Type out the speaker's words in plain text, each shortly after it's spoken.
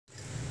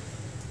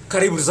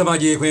Karibu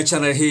mtazamaji kwenye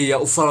channel hii ya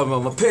Ufalme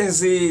wa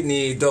Mapenzi.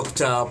 Ni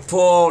Dr.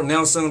 Paul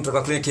Nelson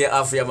kutoka kliniki ya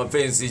afya ya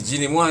mapenzi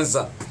jijini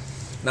Mwanza.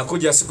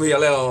 Nakuja siku hii ya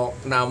leo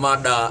na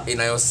mada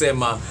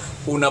inayosema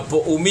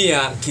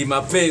unapoumia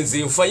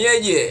kimapenzi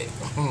ufanyeje?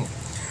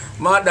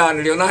 Mada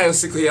nilionayo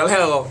siku hii ya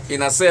leo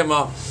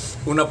inasema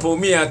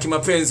unapoumia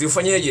kimapenzi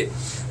ufanyeje?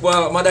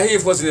 Mada hii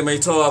of course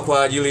nimeitoa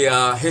kwa ajili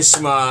ya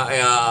heshima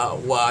ya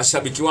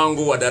washabiki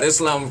wangu wa Dar es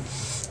Salaam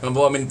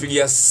ambao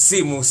wamenipigia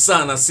simu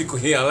sana siku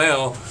hii ya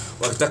leo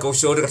wakitaka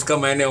ushauri katika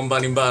maeneo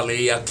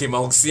mbalimbali ya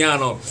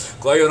kimahusiano.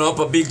 Kwa hiyo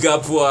nawapa big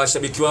up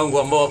washabiki wangu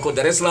ambao wako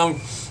Dar es Salaam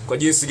kwa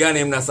jinsi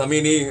gani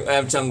mnathamini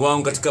mchango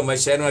wangu katika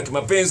maisha yenu ya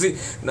kimapenzi,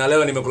 na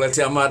leo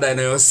nimekuletea mada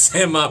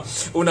inayosema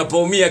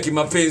unapoumia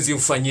kimapenzi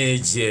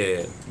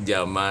ufanyeje.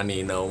 Jamani,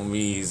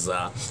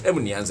 inaumiza. Hebu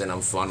nianze na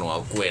mfano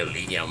wa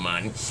kweli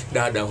jamani.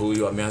 Dada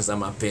huyu ameanza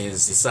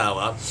mapenzi,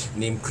 sawa?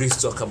 Ni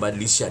Mkristo,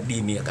 akabadilisha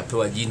dini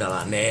akapewa jina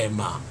la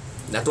Neema.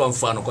 Natoa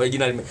mfano, kwa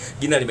hiyo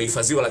jina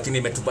limehifadhiwa lakini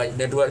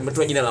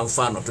imetoa jina la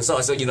mfano tu,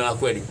 sawa? Sio jina la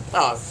kweli.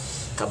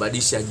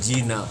 Kabadilisha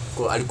jina.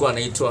 Kwa alikuwa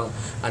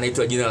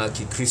anaitwa jina la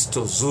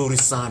Kikristo zuri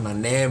sana,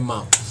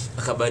 Neema.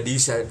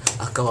 Akabadilisha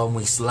akawa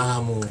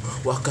Muislamu,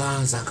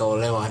 wakaanza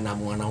kaolewa na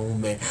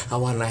mwanaume,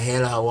 hawana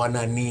hela,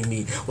 hawana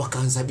nini,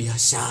 wakaanza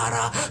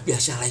biashara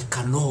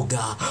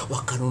ikanoga,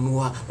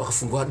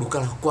 wakafungua duka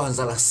la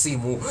kwanza la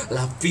simu,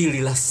 la pili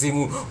la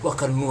simu,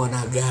 wakanunua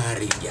na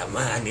gari.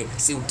 Jamani,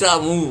 si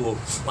utamu huo?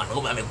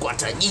 Mwanaume amekuwa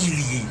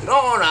tajiri.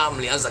 Unaona,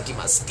 mlianza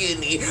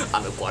kimaskini,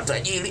 amekuwa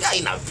tajiri.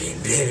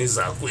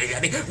 Inapendeza kweli.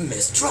 Yaani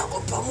mmestruggle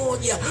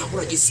pamoja,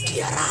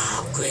 unajisikia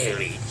raha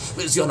kweli.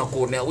 Wewe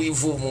unakuonea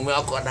wivu, mume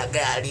wako ana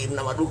gari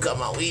na maduka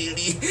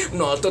mawili,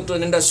 na watoto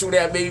wanaenda shule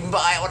ya bei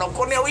mbaya,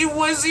 wanakuonea wivu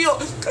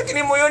wezio,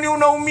 lakini moyoni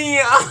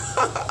unaumia.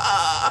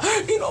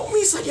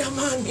 Inaumiza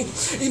jamani,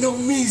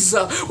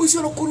 inaumiza. Wewe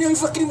unakuonea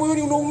wivu lakini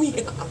moyoni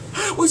unaumia.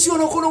 Wewe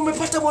unakuona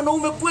umepata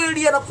mwanaume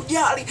kweli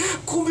anakujali,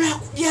 kumbe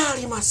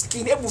hakujali,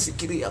 maskini. Hebu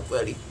fikiria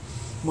kweli.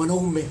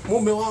 Mwanaume,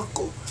 mume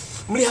wako,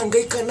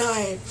 mlihangaika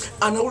naye,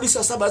 anarudi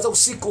saa 7 za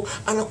usiku,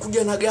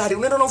 anakuja na gari,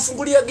 unaenda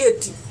unamfungulia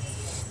geti.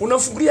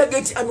 Unafungulia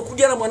geti,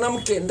 amekuja na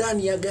mwanamke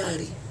ndani ya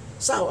gari.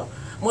 Sawa?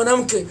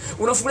 Mwanamke,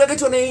 unafungulia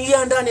geti,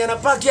 wanaingia ndani,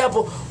 anapaki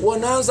hapo,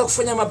 wanaanza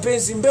kufanya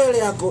mapenzi mbele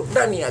yako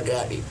ndani ya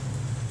gari.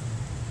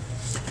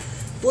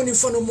 Huo ni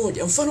mfano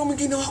mmoja. Mfano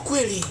mwingine wa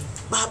kweli,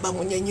 baba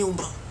mwenye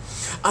nyumba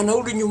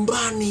anarudi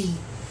nyumbani,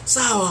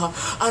 sawa?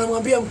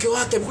 Anamwambia mke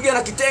wake, amekuja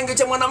na kitenge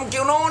cha mwanamke.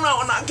 Unaona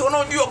wanawake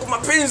wanaojua kwa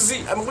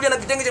mapenzi, amekuja na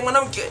kitenge cha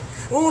mwanamke.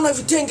 Unaona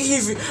vitenge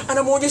hivi,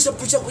 anamuonyesha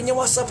picha kwenye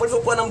WhatsApp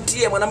alivyokuwa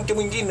anamtia mwanamke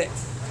mwingine.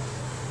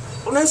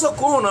 Unaweza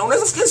kuona,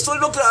 unaweza fikiria story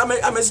doctor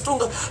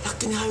amezitunga,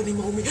 lakini hayo ni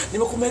maumivu.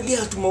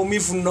 Nimekumegea tu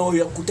maumivu nao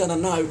ya kukutana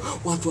nayo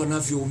watu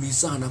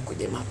wanavyoumizana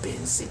kwenye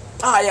mapenzi.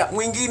 Haya,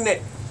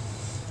 mwingine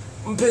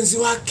mpenzi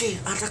wake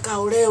anataka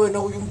aolewe na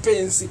huyu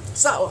mpenzi,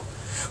 sawa?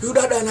 Huyu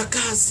dada ana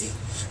kazi.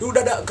 Huyu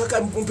dada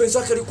kaka mpenzi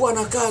wake alikuwa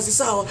na kazi,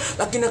 sawa?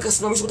 Lakini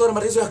akasimamishwa kutokana na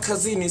matatizo ya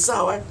kazini,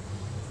 sawa?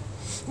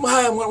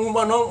 Haya,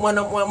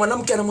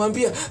 mwanamke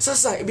anamwambia,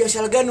 "Sasa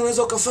biashara gani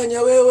unaweza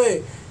ukafanya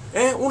wewe?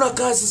 Una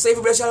kazi sasa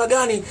hivi, biashara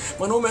gani?"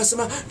 Mwanaume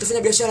anasema,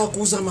 "Tafanya biashara ya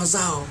kuuza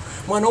mazao."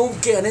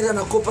 Mwanamke anaenda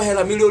nakopa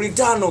hela milioni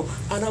 5,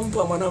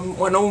 anampa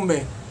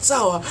mwanaume.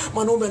 Sawa,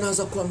 mwanaume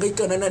anaanza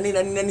kuhangaika na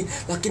nini,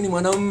 lakini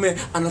mwanaume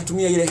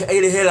anatumia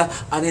ile hela,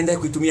 anaenda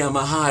kuitumia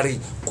mahari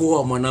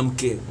kwa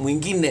mwanamke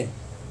mwingine.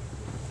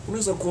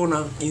 Unaweza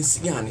kuona jinsi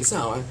gani,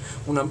 sawa?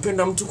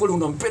 Unampenda mtu kweli,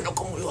 unampenda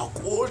kwa moyo wako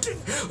wote.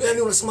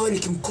 Yaani unasema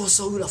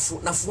nikimkosa huyu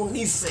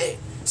nafunife.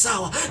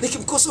 Sawa?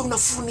 Nikimkosa huyu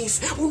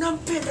nafunife.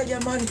 Unampenda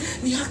jamani,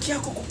 ni haki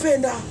yako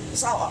kupenda.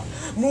 Sawa?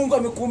 Mungu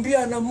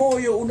amekuumbia na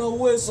moyo, una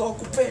uwezo wa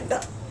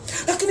kupenda.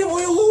 Lakini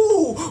moyo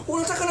huu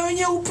unataka na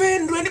wenyewe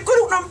upendwe. Ni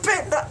kweli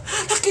unampenda,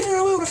 lakini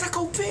na wewe unataka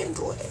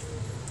upendwe.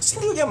 Si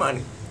ndio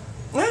jamani?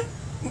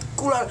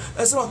 Kula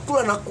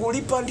na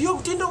kulipa ndio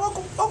mtindo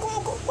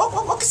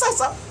wako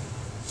kisasa.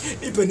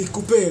 Nipe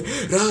nikupe,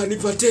 raha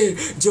nipate,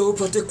 njoo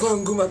upate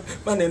kwangu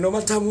maneno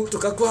matamu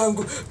kutoka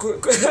kwangu.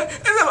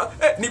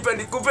 Nipe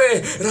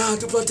nikupe, raha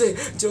tupate,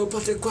 njoo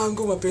upate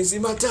kwangu mapenzi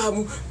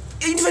matamu.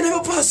 Ndivyo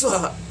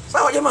inavyopaswa.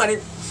 Sawa jamani?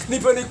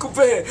 Nipe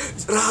nikupe,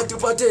 raha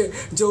tupate,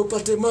 njoo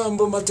upate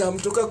mambo matamu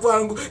kutoka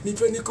kwangu.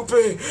 Nipe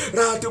nikupe,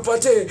 raha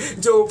tupate,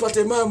 njoo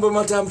upate mambo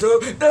matamu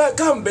kutoka.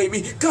 Come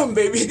baby, come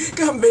baby,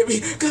 come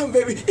baby, come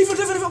baby. Hivyo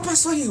ndivyo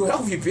inavyopaswa hiyo,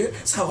 au vipi?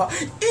 Sawa?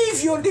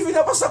 Hivyo ndivyo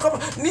inapaswa kama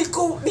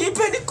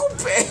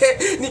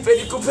nipe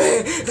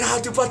nikupe, raha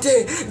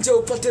tupate, njoo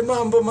upate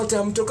mambo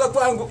matamu kutoka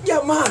kwangu.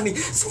 Jamani,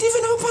 si ndivyo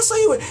inavyopaswa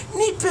iwe?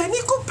 Nipe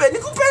nikupende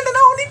na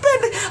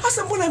unipende.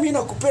 Hasa mbona mimi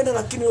nakupenda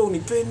lakini wewe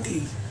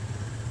unipendi?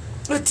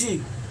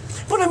 Eti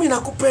mbona mimi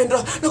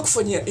nakupenda na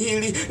kufanyia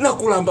hili na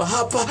kulamba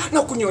hapa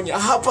na kunyonya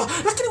hapa,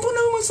 lakini mbona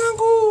wewe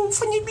mwenzangu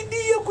ufanye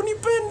bidii ya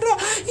kunipenda?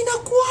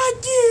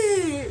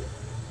 Inakuaje?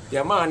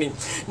 Jamani,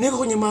 niko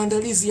kwenye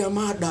maandalizi ya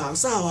mada,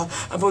 sawa,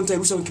 ambayo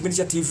nitairusha kwenye kipindi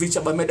cha TV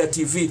cha Bameda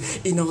TV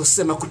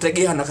inayosema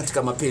kutegeana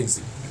katika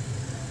mapenzi.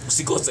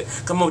 Usikose,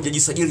 kama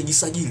hujajisajili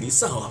jisajili,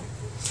 sawa?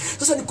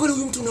 Sasa ni kweli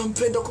huyu mtu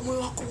unampenda kwa moyo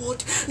wako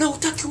wote na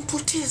hutaki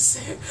umpoteze.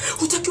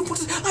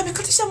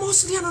 Amekatisha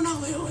mawasiliano na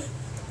wewe.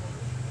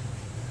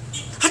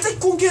 Hataki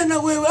kuongea na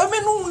wewe,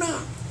 amenuna.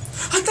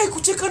 Hataki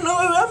kucheka na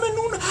wewe,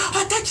 amenuna.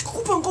 Hataki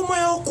kukupa ngoma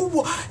yao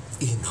kubwa.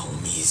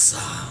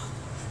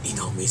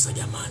 Inaumiza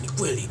jamani,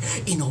 kweli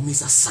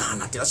inaumiza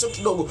sana, tena sio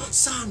kidogo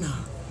sana.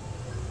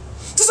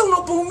 Sasa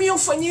unapoumia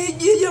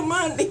ufanyeje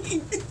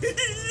jamani?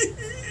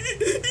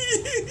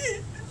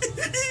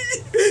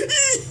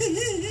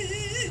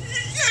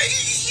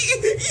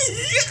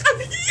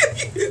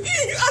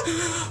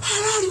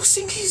 Halali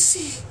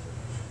usingizi.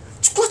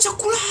 Chukua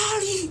chakula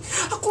hali.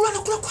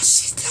 Anakula kwa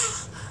shida.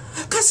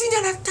 Kazini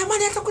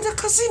anatamani hata kwenda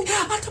kazini,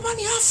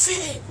 anatamani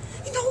afe.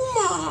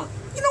 Inauma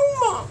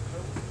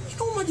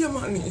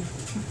jamani.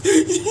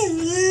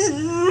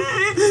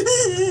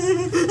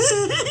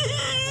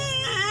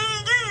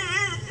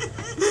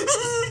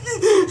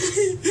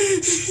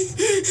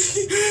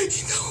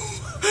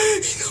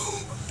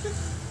 Inauma.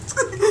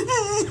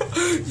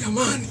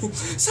 Jamani,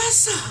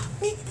 sasa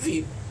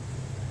hivi.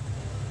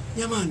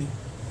 Jamani,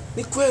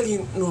 ni kweli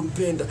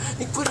nampenda.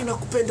 Ni kweli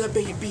nakupenda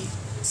baby.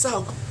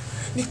 Sawa?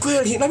 Ni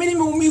kweli. Na mimi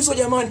nimeumizwa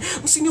jamani.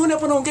 Msinione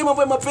hapa naongea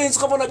mambo ya mapenzi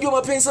kama unajua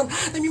mapenzi sana.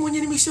 Na mimi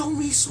mwenyewe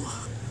nimeshaumizwa.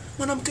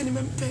 Mwanamke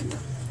nimempenda.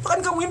 Mpaka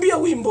nikamwimbia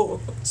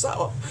wimbo.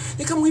 Sawa?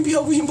 Nikamwimbia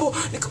wimbo.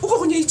 Uko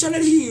kwenye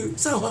channel hii.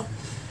 Sawa?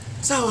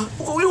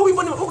 Uko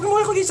wimbo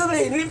kwenye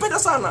channel hii. Nilimpenda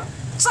sana.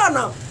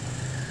 Sawa?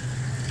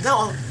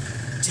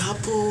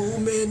 Japo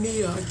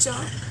umeniacha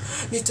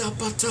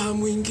nitapata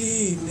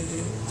mwingine.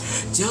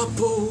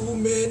 Japo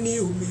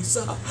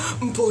umeniumiza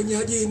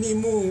mponyaji ni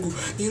Mungu.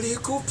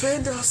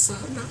 Nilikupenda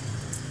sana.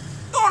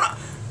 Ona,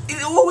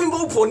 huo wimbo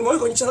upo nimeweka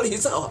kwenye channel hii,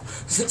 sawa?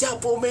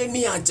 Japo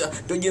umeniacha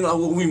ndio jina la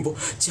huo wimbo.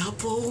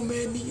 Japo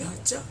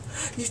umeniacha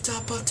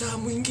nitapata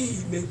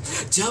mwingine.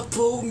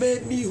 Japo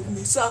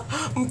umeniumiza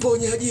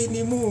mponyaji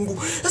ni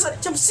Mungu. Sasa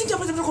cha msingi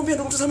hapa nakwambia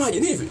ndugu mtazamaji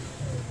ni hivi.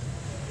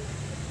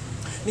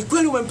 Ni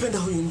kweli umempenda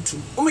huyu mtu.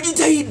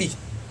 Umejitahidi.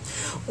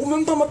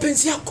 Umempa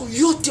mapenzi yako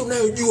yote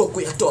unayojua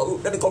kuyatoa.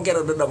 Na nikaongea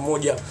na dada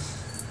mmoja.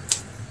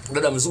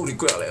 Dada mzuri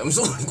kweli. Yaani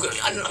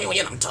mimi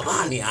mwenyewe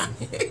namtamani yani.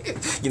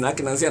 Jina lake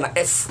linaanzia na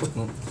F.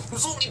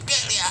 Mzuri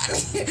kweli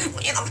yani.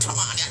 Mwenyewe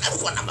namtamani.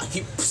 Anakuwa na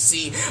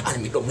mahipsi, ana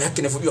midomo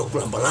yake inavyojua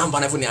kulamba,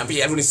 anavyoniambia,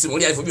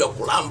 anavyonisimulia anavyojua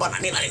kulamba na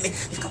nini.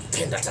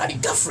 Nikampenda tayari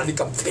ghafla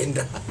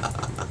nikampenda.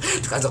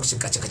 Tukaanza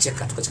kucheka,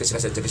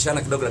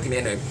 tukachekeshana kidogo, lakini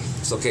anyway,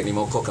 it's okay,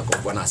 nimeokoka kwa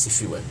Bwana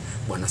asifiwe.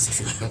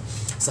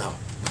 Sawa.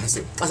 Sasa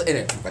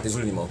wakati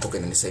nzuri nimeokoka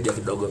inanisaidia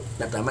kidogo.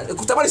 Natamani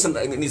kutamani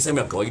sana ni sehemu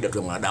ya kawaida tu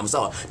ya mwanadamu,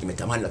 sawa?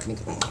 Nimetamani lakini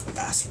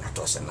basi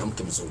natosha, na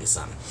mke mzuri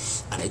sana.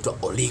 Anaitwa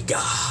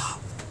Oliga.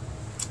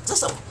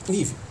 Sasa ni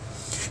hivi.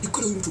 Ni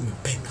kweli huyu mtu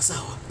umempenda,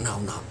 sawa?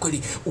 Na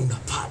kweli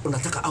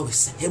unataka awe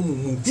sehemu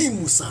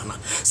muhimu sana,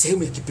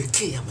 sehemu ya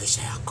kipekee ya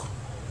maisha yako.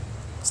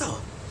 Sawa?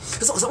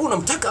 Sasa kwa sababu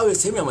unamtaka awe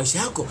sehemu ya maisha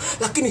yako,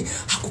 lakini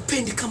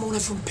hakupendi kama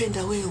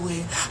unavyompenda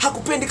wewe.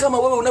 Hakupendi kama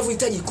wewe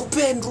unavyohitaji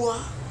kupendwa.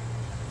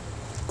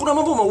 Kuna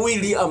mambo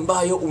mawili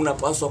ambayo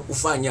unapaswa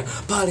kufanya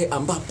pale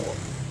ambapo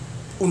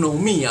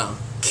unaumia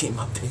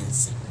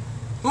kimapenzi.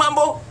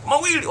 Mambo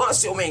mawili, wala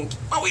sio mengi.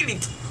 Mawili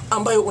tu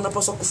ambayo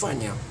unapaswa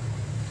kufanya.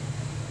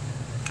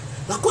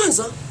 La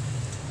kwanza,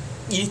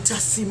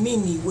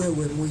 jitathmini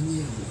wewe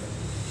mwenyewe.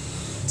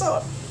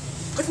 Sawa?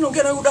 Wakati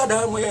naongea na huyu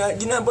dada mwenye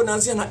jina ambalo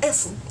linaanzia na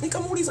F,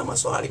 nikamuuliza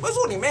maswali.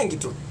 Mazuri mengi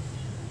tu.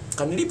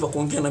 Kanilipa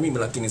kuongea na mimi,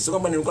 lakini sio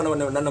kwamba nilikuwa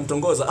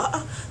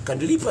namtongoza.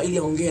 Kanilipa ili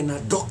aongee na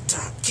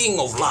Dr. King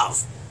of Love.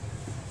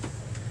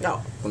 Now,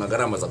 kuna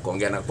gharama za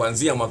kuongea na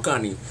kuanzia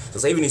mwakani.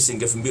 Sasa hivi ni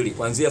shilingi 2000,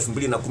 kuanzia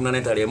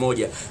 2018 tarehe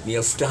 1 ni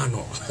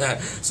 5000.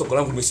 Soko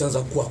langu limeshaanza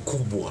kuwa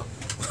kubwa.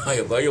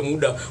 Kwa hiyo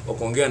muda wa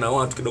kuongea na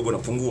watu kidogo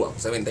unapungua.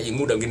 Sasa nahitaji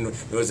muda mwingine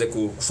niweze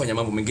kufanya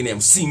mambo mengine ya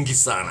msingi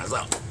sana.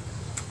 Sawa.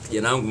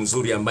 Kijana wangu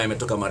mzuri ambaye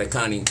ametoka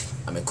Marekani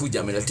amekuja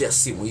ameletea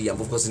simu hii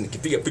ambapo sasa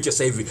nikipiga picha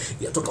sasa hivi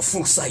inatoka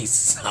full size,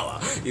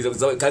 sawa?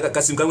 Hizo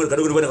kaka simu kangu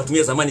kadogo nilikuwa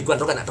natumia zamani kwa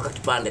natoka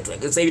kipande tu.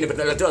 Sasa hivi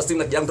nimeletewa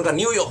simu ya kutoka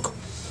New York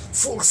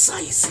full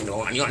size,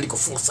 niona niko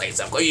full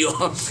size. Kwa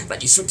hiyo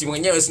najishuti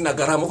mwenyewe, sina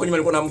gharama. Huko nyuma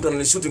nilikuwa na mtu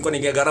ananishuti, nilikuwa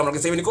ningia gharama, lakini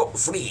sasa hivi niko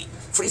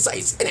free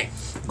size.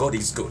 God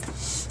is good.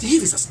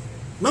 Hivi sasa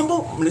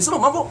mnasema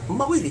mambo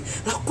mawili.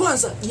 La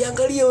kwanza,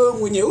 jiangalie wewe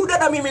mwenyewe. Huyu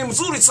dada mimi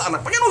mzuri sana.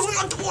 Kwa nini uzuri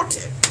wake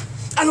wote?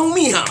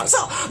 Anaumia.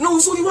 Sawa? Na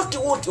uzuri wake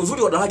wote,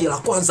 uzuri wa daraja la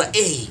kwanza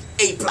A+.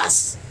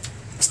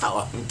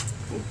 Sawa?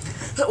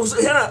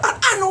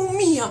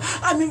 Anaumia.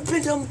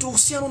 Amempenda mtu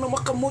uhusiano na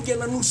mwaka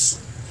 1.5.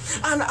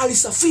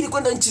 Alisafiri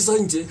kwenda nchi za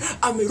nje,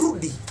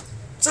 amerudi.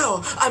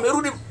 Sawa?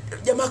 Amerudi,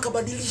 jamaa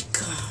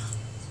kabadilika.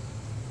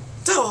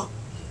 Sawa?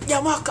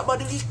 Jamaa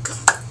kabadilika.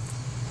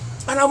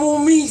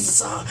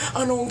 Anamuumiza,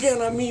 anaongea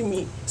na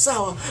mimi.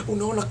 Sawa?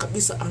 Unaona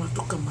kabisa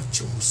anatoka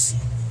machozi.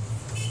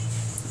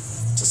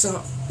 Sasa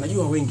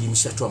najua wengi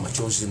mshatoa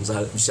machozi,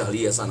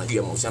 mshalia sana juu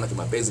ya mahusiano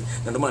kimapenzi,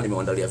 na ndio maana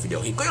nimeandalia video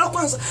hii. Kwa hiyo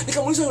kwanza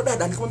nikamuuliza yule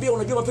dada, nikamwambia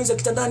unajua mapenzi ya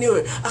kitandani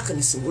wewe?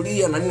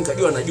 Akanisimulia na nini,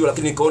 nikajua najua,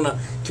 lakini nikaona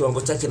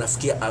kiwango chake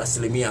nafikia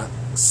asilimia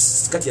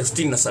kati ya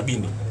 60 na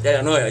 70. Yeye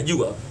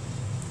anayoyajua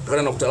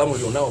kutokana na utaalamu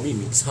nilionao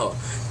mimi, sawa,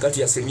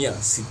 kati ya 60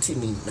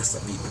 na 70.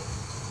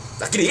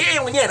 Lakini yeye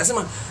mwenyewe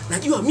anasema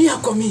najua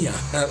 100%.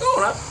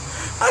 Unaona?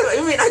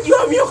 Mimi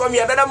najua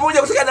 100%. Dada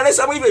mmoja kutoka Dar es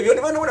Salaam hivi hivi,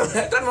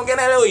 tunaongea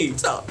naye leo hii,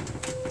 sawa.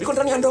 Niko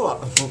ndani ya ndoa.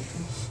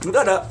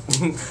 Dada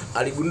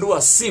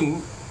aligundua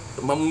simu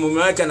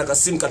mume wake ana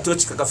kasimu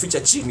katochi kakaficha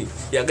chini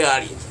ya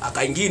gari,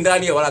 akaingia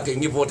ndani wala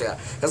akaingia pote.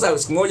 Sasa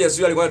siku moja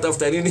sio alikuwa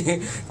anatafuta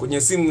nini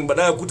kwenye simu,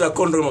 baadaye kukuta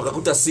condom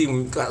akakuta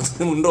simu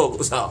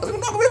ndogo, sawa, simu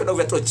ndogo vile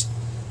vya tochi.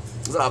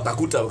 Sasa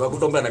akakuta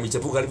mbona na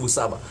michepuko karibu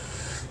 7.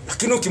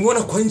 Lakini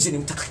ukimwona kwa nje ni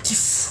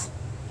mtakatifu,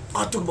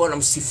 watu bwana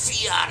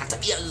msifia, ana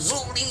tabia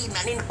nzuri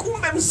na nini,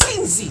 kumbe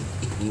mzinzi.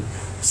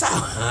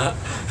 Sawa,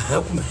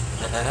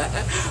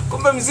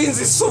 kumbe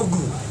mzinzi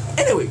sugu.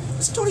 Anyway,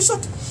 story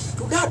short,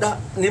 dada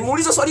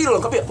nimuuliza swali hilo,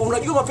 nikamwambia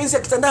unajua mapenzi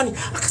ya kitandani?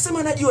 Akasema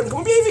anajua.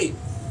 Nikamwambia hivi,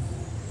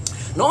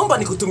 naomba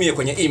nikutumie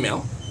kwenye email.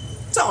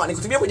 Sawa,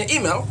 nikutumie kwenye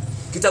email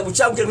kitabu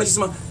changu kile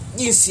kinachosema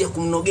jinsi ya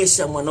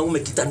kumnogesha mwanaume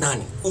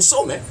kitandani,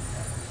 usome.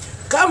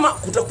 Kama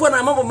kutakuwa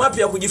na mambo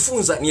mapya ya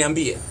kujifunza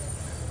niambie.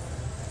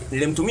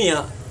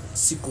 Nilimtumia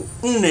siku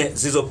 4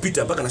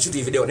 zilizopita, mpaka na shoot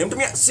hii video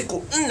nilimtumia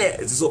siku 4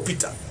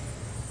 zilizopita.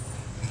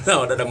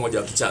 Sawa, dada mmoja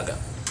wa Kichaga,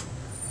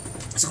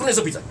 siku 4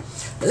 zilizopita.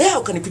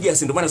 Leo kanipigia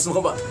simu, ndio maana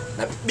nasema kwamba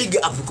na big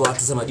up kwa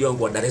watazamaji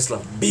wangu wa Dar es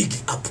Salaam, big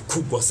up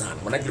kubwa sana.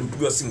 Maana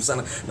nilimpigia simu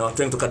sana na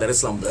watu wengi kutoka Dar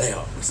es Salaam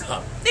leo.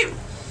 Sawa.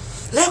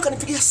 Leo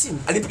kanipigia simu.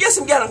 Alipigia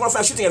simu jana, alikuwa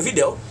anafanya shooting ya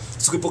video,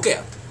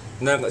 sikuipokea.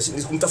 Na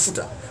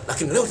nikumtafuta,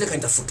 lakini leo tena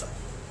kanitafuta.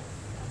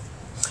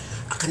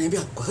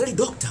 Akaniambia, "Kwa kweli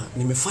doctor,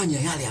 nimefanya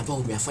yale ambayo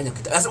umeyafanya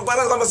kita."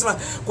 Anasema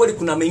kweli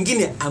kuna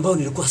mengine ambayo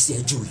nilikuwa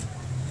siyajui.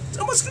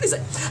 Sasa sikiliza.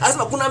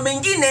 Anasema kuna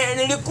mengine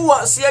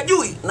nilikuwa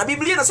siyajui, na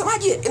Biblia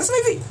inasemaje? Inasema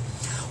hivi: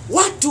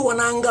 watu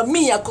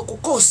wanaangamia kwa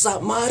kukosa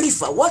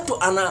maarifa. Watu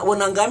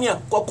wanaangamia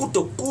kwa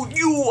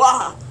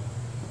kutokujua.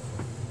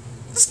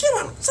 Sikia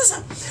bwana.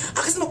 Sasa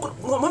akasema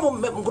kuna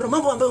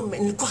mambo ambayo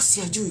nilikuwa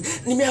siyajui,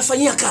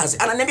 nimeyafanyia kazi.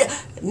 Ananiambia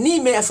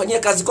nimeyafanyia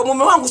kazi kwa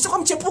mume wangu, sio kwa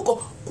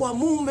mchepuko, kwa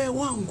mume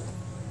wangu.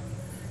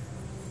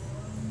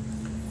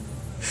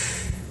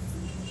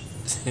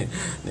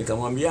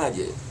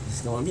 Nikamwambiaje?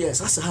 Nikamwambia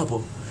sasa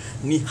hapo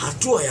ni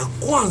hatua ya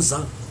kwanza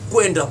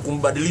kwenda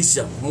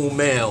kumbadilisha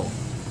mumeo.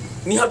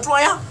 Ni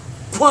hatua ya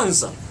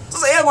kwanza.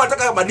 Sasa yeye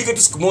anataka abadilike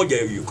tu siku moja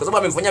hiyo, kwa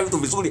sababu amefanya vitu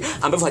vizuri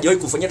ambavyo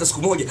hajawahi kufanya hata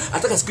siku moja.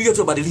 Anataka siku hiyo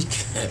tu abadilike.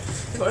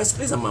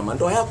 Sikiliza mama,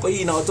 ndoa yako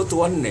hii na watoto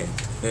 4.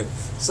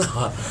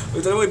 Sawa.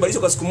 Utaamua ibadilishe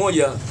kwa siku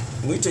moja,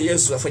 muite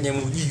Yesu afanye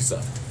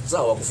muujiza.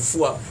 Sawa,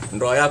 kufufua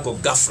ndoa yako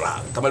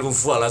ghafla kama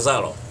alivyofufua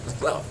Lazaro.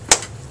 Sawa.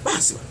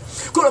 Basi.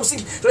 Kwa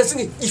msingi,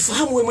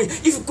 ifahamu wewe mwenyewe.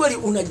 Hivi kweli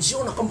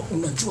unajiona kwamba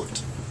unajua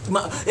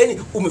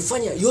yaani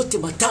umefanya yote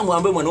matamu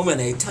ambayo mwanaume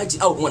anahitaji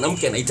au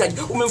mwanamke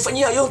anahitaji,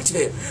 umemfanyia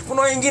yote.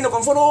 Kuna wengine kwa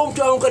mfano,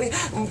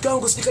 mke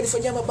wangu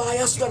sikanifanyia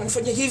mabaya, sio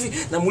ananifanyia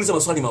hivi. Na muuliza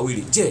maswali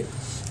mawili. Je,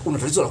 una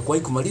tatizo la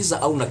kuwahi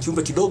kumaliza au na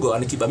kiumbe kidogo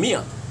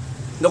anikibamia?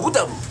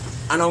 Nakuta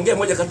anaongea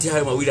moja kati ya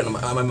hayo mawili, ana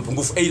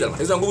mapungufu, aidha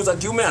hizo nguvu za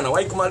kiume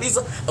anawahi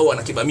kumaliza au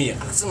anakibamia.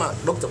 Anasema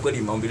daktari,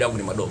 kweli maumbile yangu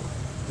ni madogo.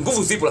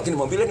 Nguvu zipo lakini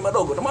maumbile ni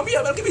madogo.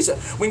 Namwambia rekebisha.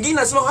 Mwingine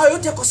anasema hayo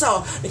yote yako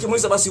sawa.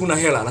 Nikimuuliza basi una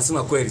hela?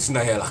 Anasema kweli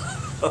sina hela.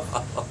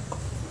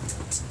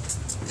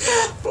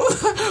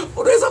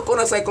 Unaweza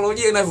kuona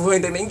saikolojia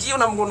inavyoenda. Ingia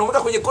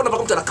unamweka kwenye kona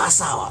mpaka mtu anakaa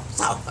sawa.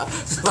 Sawa.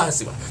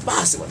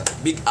 Basi bwana.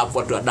 Big up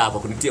watu wa Dava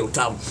kunitia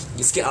utamu.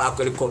 Jisikia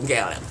lako ile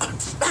kuongea.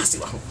 Basi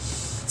bwana.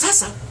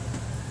 Sasa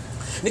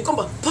ni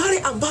kwamba pale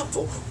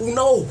ambapo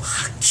unao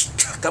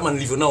hakika kama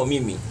nilivyo nao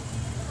mimi.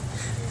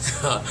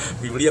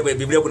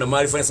 Biblia kuna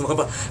mahali fulani sema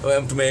kwamba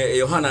Mtume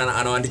Yohana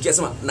anawaandikia,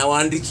 sema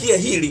nawaandikia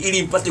hili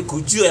ili mpate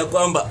kujua ya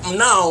kwamba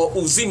mnao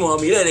uzima wa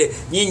milele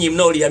nyinyi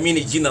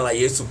mnaoliamini jina la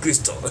Yesu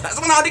Kristo.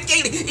 Sema nawaandikia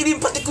hili ili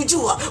mpate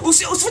kujua.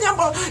 Usifanye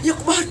mambo ya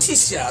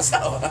kubahatisha,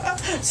 sawa?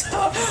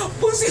 Sawa.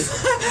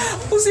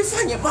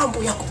 Usifanye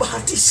mambo ya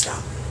kubahatisha.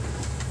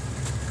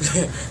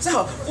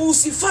 Sawa,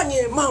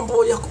 usifanye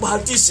mambo ya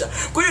kubahatisha.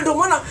 Kwa hiyo ndio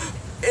maana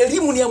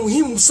elimu ni ya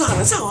muhimu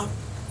sana, sawa?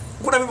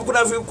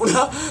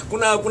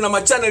 Kuna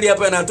machannel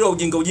hapa yanatoa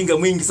ujinga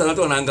mwingi sana,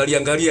 watu wanaangalia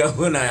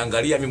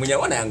mimi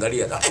mwenyewe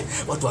wanaangalia.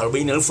 Watu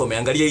 40,000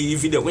 wameangalia hii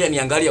video. Ngoja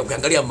niangalie,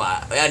 ukiangalia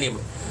yani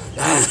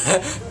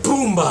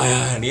pumba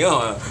yani.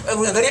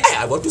 Unaangalia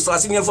watu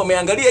 30,000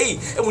 wameangalia hii.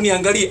 Hebu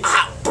niangalie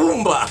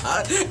pumba.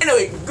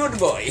 Anyway, good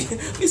boy.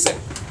 Listen.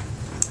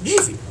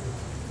 Hivi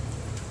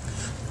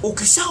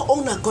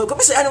ukishaona kwa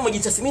kabisa, yani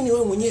umejitathmini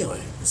wewe mwenyewe,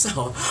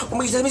 sawa?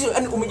 Umejitathmini,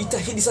 yani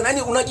umejitahidi sana,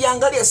 yani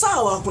unajiangalia,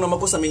 sawa? Kuna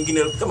makosa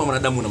mengine kama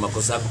mwanadamu, una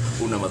makosa yako,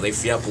 una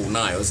madhaifu yako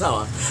unayo,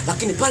 sawa?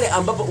 Lakini pale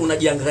ambapo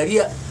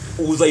unajiangalia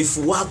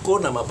udhaifu wako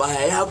na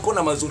mabaya yako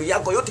na mazuri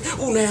yako yote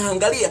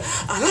unayaangalia,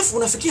 alafu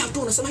unafikia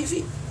hatua unasema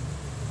hivi,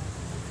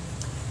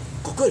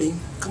 kwa kweli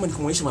kama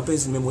nikamwonyesha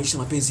mapenzi, nimemwonyesha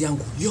mapenzi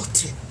yangu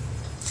yote.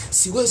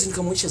 Siwezi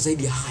nikamwonyesha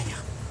zaidi ya haya.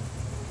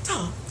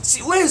 Sawa?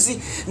 Siwezi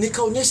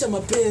nikaonyesha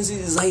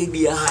mapenzi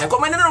zaidi ya haya. Kwa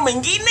maneno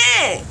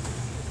mengine,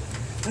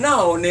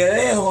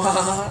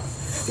 naonelewa.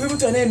 Huyu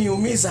mtu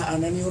anayeniumiza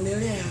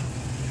ananionelea,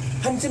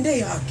 hanitendei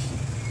haki.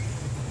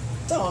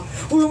 Sawa?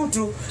 Huyu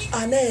mtu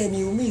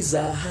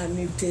anayeniumiza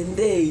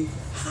hanitendei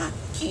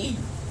haki.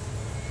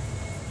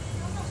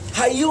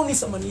 Haioni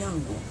thamani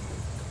yangu.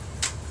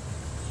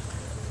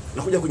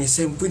 Nakuja kwenye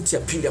sehemu pointi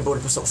ya pili ambayo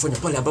unapaswa kufanya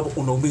pale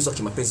ambapo unaumizwa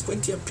kimapenzi.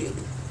 Pointi ya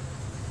pili.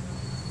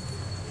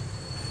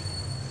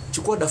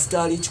 Chukua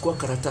daftari, chukua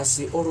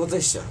karatasi,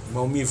 orodhesha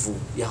maumivu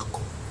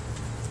yako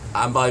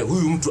ambayo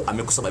huyu mtu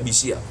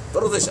amekusababishia.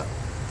 Orodhesha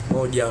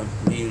 1,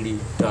 2,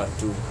 3,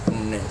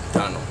 4,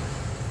 5.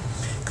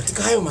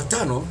 Katika hayo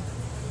matano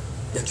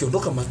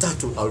yakiondoka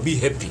matatu, I'll be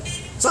happy.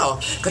 Sawa?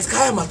 Katika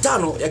haya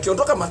matano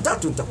yakiondoka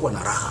matatu nitakuwa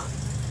na raha.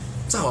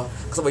 Sawa?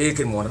 Kwa sababu yeye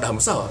ni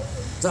mwanadamu, sawa?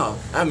 Sawa?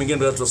 Haya mengine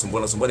ndio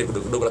tunasumbuana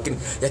kidogo, lakini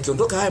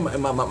yakiondoka haya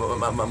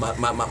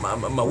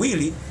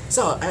mawili,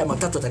 sawa, haya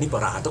matatu atanipa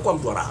raha. Atakuwa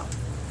mtu wa raha.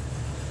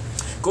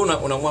 Kwa hiyo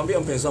unamwambia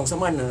mpenzi wangu,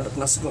 samahani,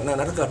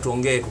 nataka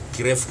tuongee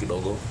kirefu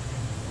kidogo.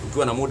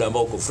 Ukiwa na muda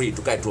ambao uko free,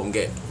 tukae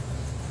tuongee.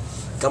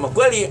 Kama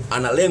kweli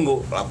ana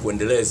lengo la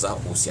kuendeleza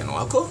uhusiano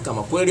wako,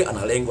 kama kweli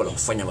ana lengo la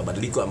kufanya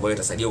mabadiliko ambayo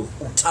yatasaidia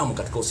utamu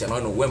katika uhusiano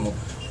wenu uwemo,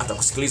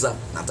 atakusikiliza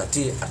na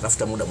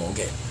atafuta muda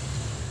muongee.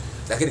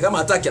 Lakini kama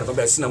hataki,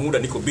 anakuambia sina muda,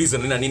 niko busy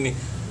na nini.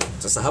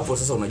 Sasa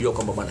unajua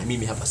kwamba bwana,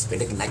 mimi hapa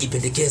sipendeki,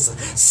 najipendekeza.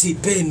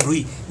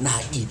 Sipendwi,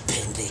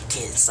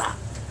 najipendekeza.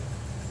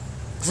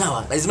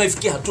 Sawa? Lazima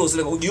ifikie hatua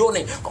zile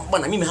ujione kwamba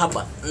bwana, mimi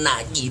hapa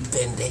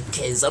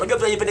najipendekeza. Unajua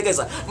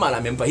tunajipendekeza. Mara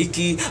amempa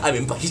hiki,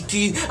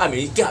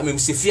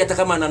 amemsifia hata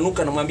kama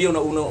ananuka, anamwambia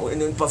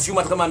una perfume,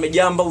 hata kama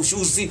amejamba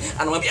ushuzi,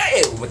 anamwambia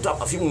umetoa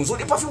perfume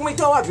nzuri. Perfume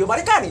umeitoa wapi?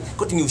 Marekani.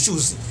 Kote ni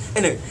ushuzi.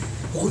 Anyway,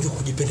 huko ndio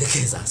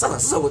kujipendekeza.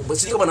 Sasa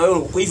basi kama na wewe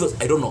kwa hivyo,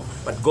 I don't know,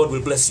 but God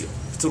will bless you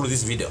through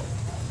this video.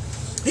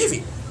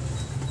 Hivi.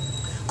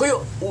 Kwa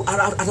hiyo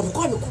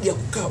atapokuwa amekuja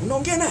kukaa,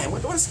 mnaongea naye,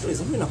 mwana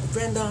sikiliza, mimi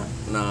nakupenda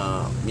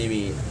na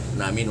mimi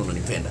naamini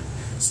unanipenda.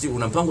 Sisi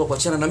una mpango wa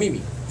kuachana na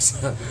mimi?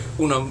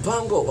 Una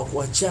mpango wa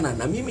kuachana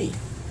na mimi?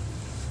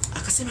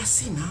 Akasema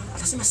sina.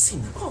 Atasema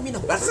sina. Mimi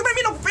nakupenda. Atasema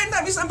mimi nakupenda,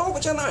 mimi sina mpango wa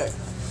kuachana nawe.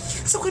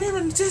 Sasa kwa nini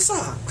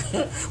unanitesa?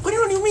 Kwa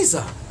nini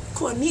unaniumiza?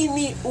 Kwa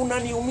nini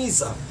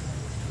unaniumiza?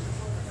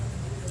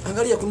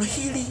 Angalia, kuna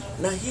hili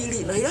na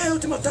hili na haya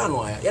yote matano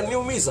haya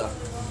yananiumiza.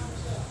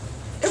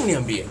 Hebu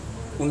niambie,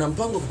 una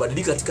mpango wa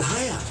kubadilika katika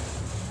haya?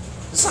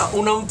 Sasa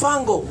una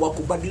mpango wa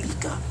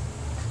kubadilika?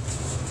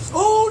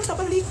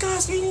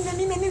 Utabadilika, sijui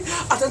nini.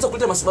 Ataanza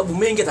kuleta masababu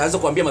mengi, ataanza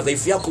kuambia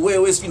madhaifu yako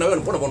wewe, sijui na wewe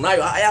mbona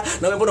unayo haya,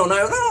 na wewe mbona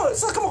unayo. No,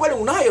 sasa kama kweli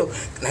unayo,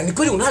 na ni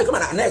kweli unayo,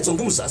 kama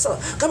anayezungumza, sasa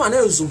kama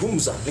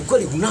anayezungumza ni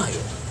kweli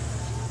unayo,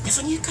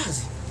 yafanyie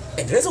kazi.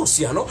 Endeleza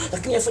uhusiano,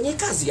 lakini yafanyie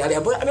kazi yale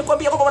ambayo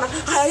amekwambia kwamba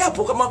bwana, haya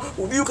yapo. Kama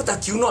hujui kata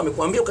kiuno,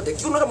 amekwambia ukate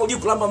kiuno. Kama hujui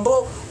kulamba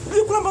mbao,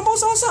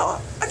 sawa.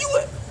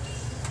 Ajue.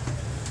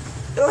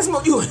 Lazima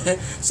ujue.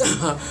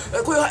 Sawa.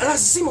 Kwa hiyo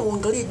lazima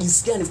uangalie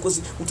jinsi gani of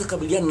course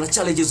utakabiliana na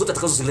challenges zote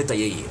atakazozileta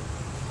yeye.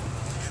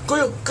 Kwa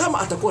hiyo kama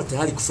atakuwa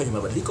tayari kufanya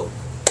mabadiliko,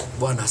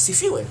 Bwana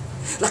asifiwe.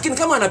 Lakini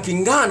kama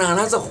anapingana,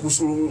 anaanza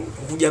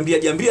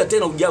kujambia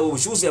tena ujao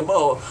ushuzi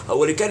ambao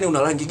hauelekani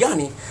una rangi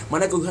gani,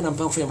 maana yake hana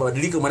mpango kufanya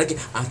mabadiliko, maana yake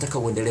anataka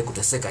uendelee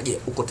kuteseka. Je,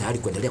 uko tayari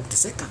kuendelea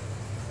kuteseka?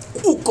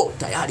 Uko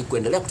tayari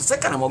kuendelea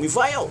kuteseka na maumivu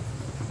hayo?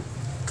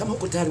 Kama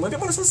uko tayari, mwambie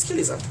bwana, sasa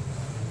sikiliza.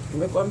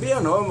 Nimekwambia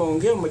na wewe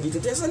umeongea,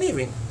 umejiteteza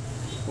hivi.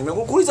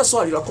 Nimekuuliza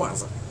swali la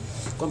kwanza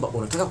kwamba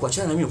unataka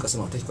kuachana na mimi,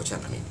 ukasema unataka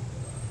kuachana na mimi.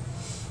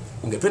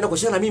 Ungependa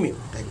kuachana na mimi?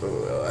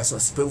 Sasa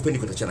sipendi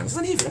kuachana na mimi.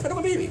 Sasa hivi napenda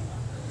kwamba hivi,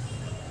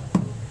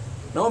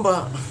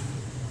 naomba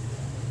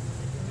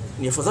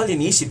ni afadhali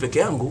niishi peke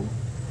yangu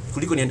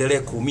kuliko niendelee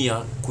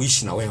kuumia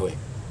kuishi na wewe.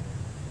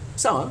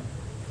 Sawa?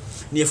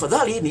 Ni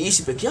afadhali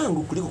niishi peke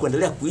yangu kuliko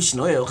kuendelea kuishi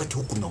na wewe wakati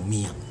huku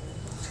naumia.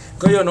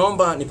 Kwa hiyo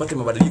naomba nipate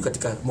mabadiliko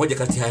katika moja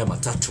kati haya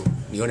matatu.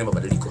 Nione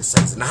mabadiliko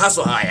sasa. Na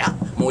haswa haya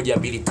 1,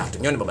 2, 3.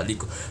 Nione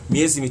mabadiliko.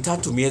 Miezi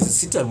 3,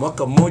 miezi 6,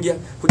 mwaka mmoja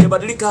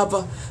hujabadilika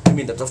hapa,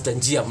 mimi nitatafuta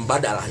njia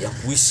mbadala ya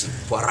kuishi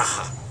kwa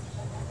raha.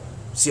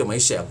 Sio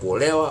maisha ya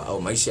kuolewa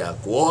au maisha ya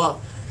kuoa,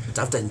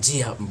 nitafuta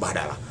njia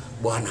mbadala.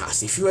 Bwana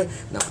asifiwe,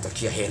 na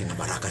kutakia heri na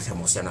baraka katika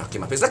mahusiano ya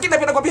kimapenzi. Lakini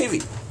napenda kwambia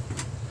hivi,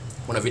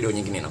 kuna video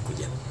nyingine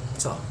inakuja.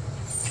 Sawa?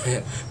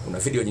 Kuna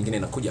video nyingine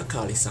inakuja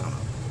kali sana.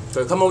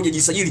 Kwa hiyo kama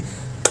hujajisajili,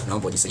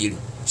 naomba ujisajili.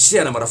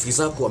 Share na marafiki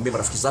zako, ambie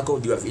marafiki zako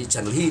juu ya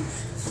channel hii,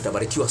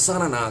 utabarikiwa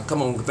sana. Na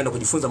kama ungependa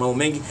kujifunza mambo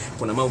mengi,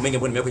 kuna mambo mengi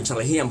ambayo nimeweka kwenye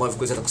channel hii ambayo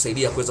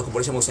yatakusaidia kuweza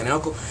kuboresha mahusiano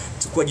yako.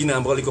 Chukua jina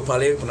ambalo liko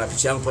pale, kuna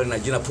picha yangu pale na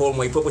jina Paul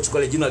Mwaipopo, chukua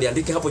ile jina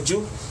liandike hapo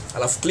juu,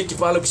 alafu click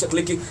pale, ukisha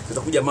click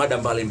zitakuja mada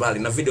mbalimbali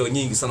na video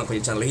nyingi sana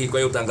kwenye channel hii. Kwa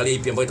hiyo utaangalia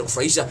ipi ambayo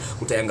itakufurahisha,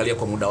 utaangalia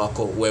kwa muda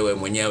wako wewe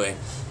mwenyewe.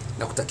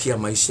 Na kutakia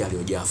maisha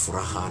yaliyojaa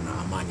furaha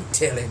na amani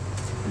tele,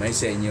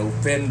 maisha yenye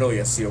upendo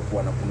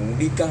yasiyokuwa na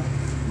kunung'unika,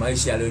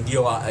 maisha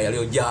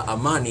yaliyojaa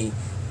amani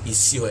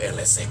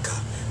isiyoelezeka.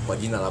 Kwa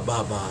jina la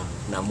Baba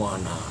na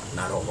Mwana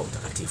na Roho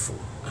Mtakatifu.